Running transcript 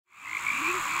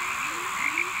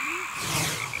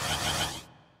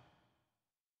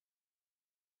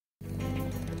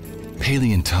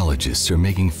Paleontologists are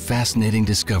making fascinating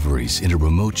discoveries in a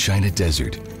remote China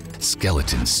desert.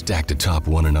 Skeletons stacked atop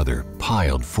one another,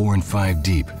 piled 4 and 5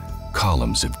 deep,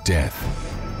 columns of death.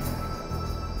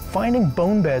 Finding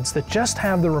bone beds that just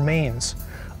have the remains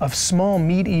of small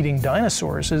meat-eating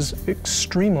dinosaurs is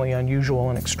extremely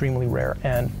unusual and extremely rare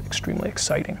and extremely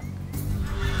exciting.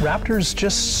 Raptors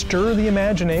just stir the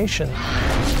imagination.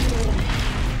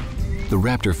 The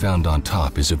raptor found on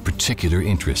top is of particular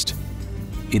interest.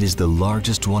 It is the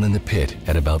largest one in the pit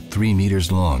at about 3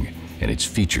 meters long, and its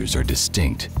features are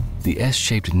distinct. The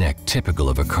S-shaped neck typical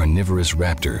of a carnivorous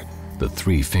raptor, the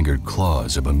 3-fingered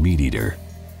claws of a meat-eater.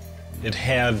 It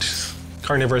had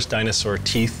carnivorous dinosaur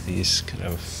teeth, these kind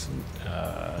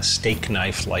of steak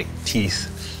knife-like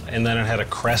teeth, and then it had a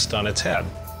crest on its head.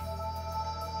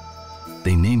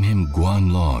 They name him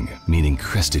Guanlong, meaning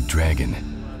crested dragon.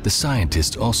 The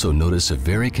scientists also notice a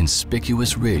very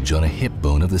conspicuous ridge on a hip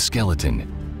bone of the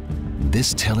skeleton.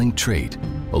 This telling trait,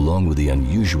 along with the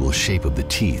unusual shape of the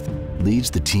teeth, leads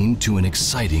the team to an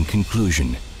exciting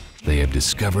conclusion. They have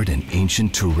discovered an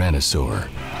ancient tyrannosaur.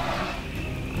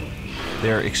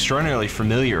 They're extraordinarily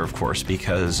familiar, of course,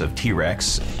 because of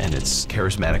T-Rex and its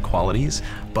charismatic qualities,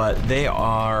 but they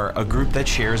are a group that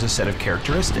shares a set of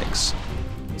characteristics.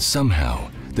 Somehow,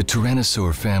 the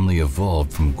Tyrannosaur family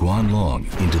evolved from Guanlong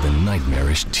into the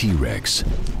nightmarish T-Rex.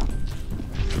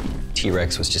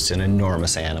 T-Rex was just an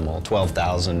enormous animal,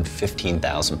 12,000,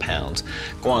 15,000 pounds.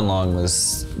 Guanlong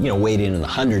was, weighed in the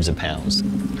hundreds of pounds.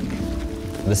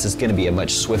 This is going to be a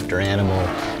much swifter animal,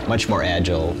 much more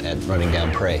agile at running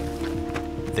down prey.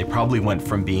 They probably went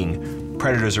from being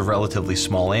predators of relatively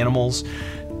small animals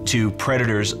to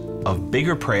predators of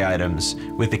bigger prey items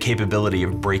with the capability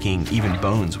of breaking even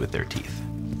bones with their teeth.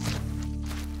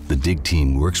 The dig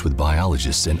team works with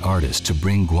biologists and artists to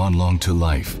bring Guanlong to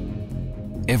life.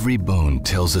 Every bone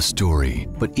tells a story,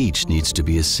 but each needs to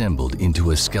be assembled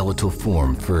into a skeletal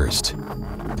form first.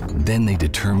 Then they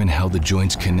determine how the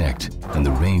joints connect and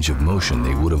the range of motion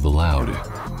they would have allowed.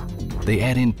 They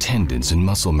add in tendons and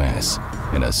muscle mass,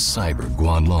 and a cyber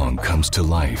Guanlong comes to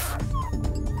life.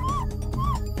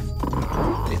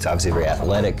 It's obviously a very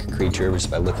athletic creature just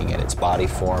by looking at its body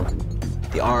form.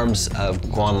 The arms of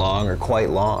Guanlong are quite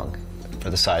long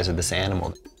for the size of this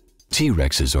animal.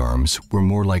 T-Rex's arms were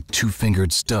more like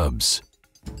 2-fingered stubs.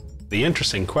 The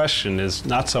interesting question is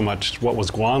not so much what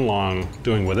was Guanlong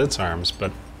doing with its arms,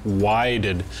 but why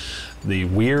did the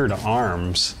weird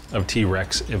arms of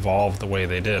T-Rex evolve the way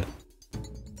they did?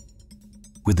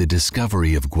 With the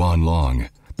discovery of Guanlong,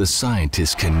 the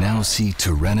scientists can now see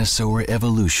Tyrannosaur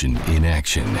evolution in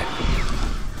action.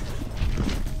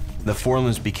 The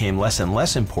forelimbs became less and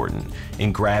less important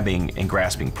in grabbing and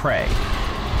grasping prey,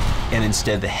 and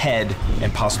instead the head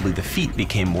and possibly the feet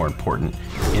became more important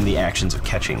in the actions of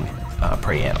catching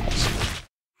prey animals.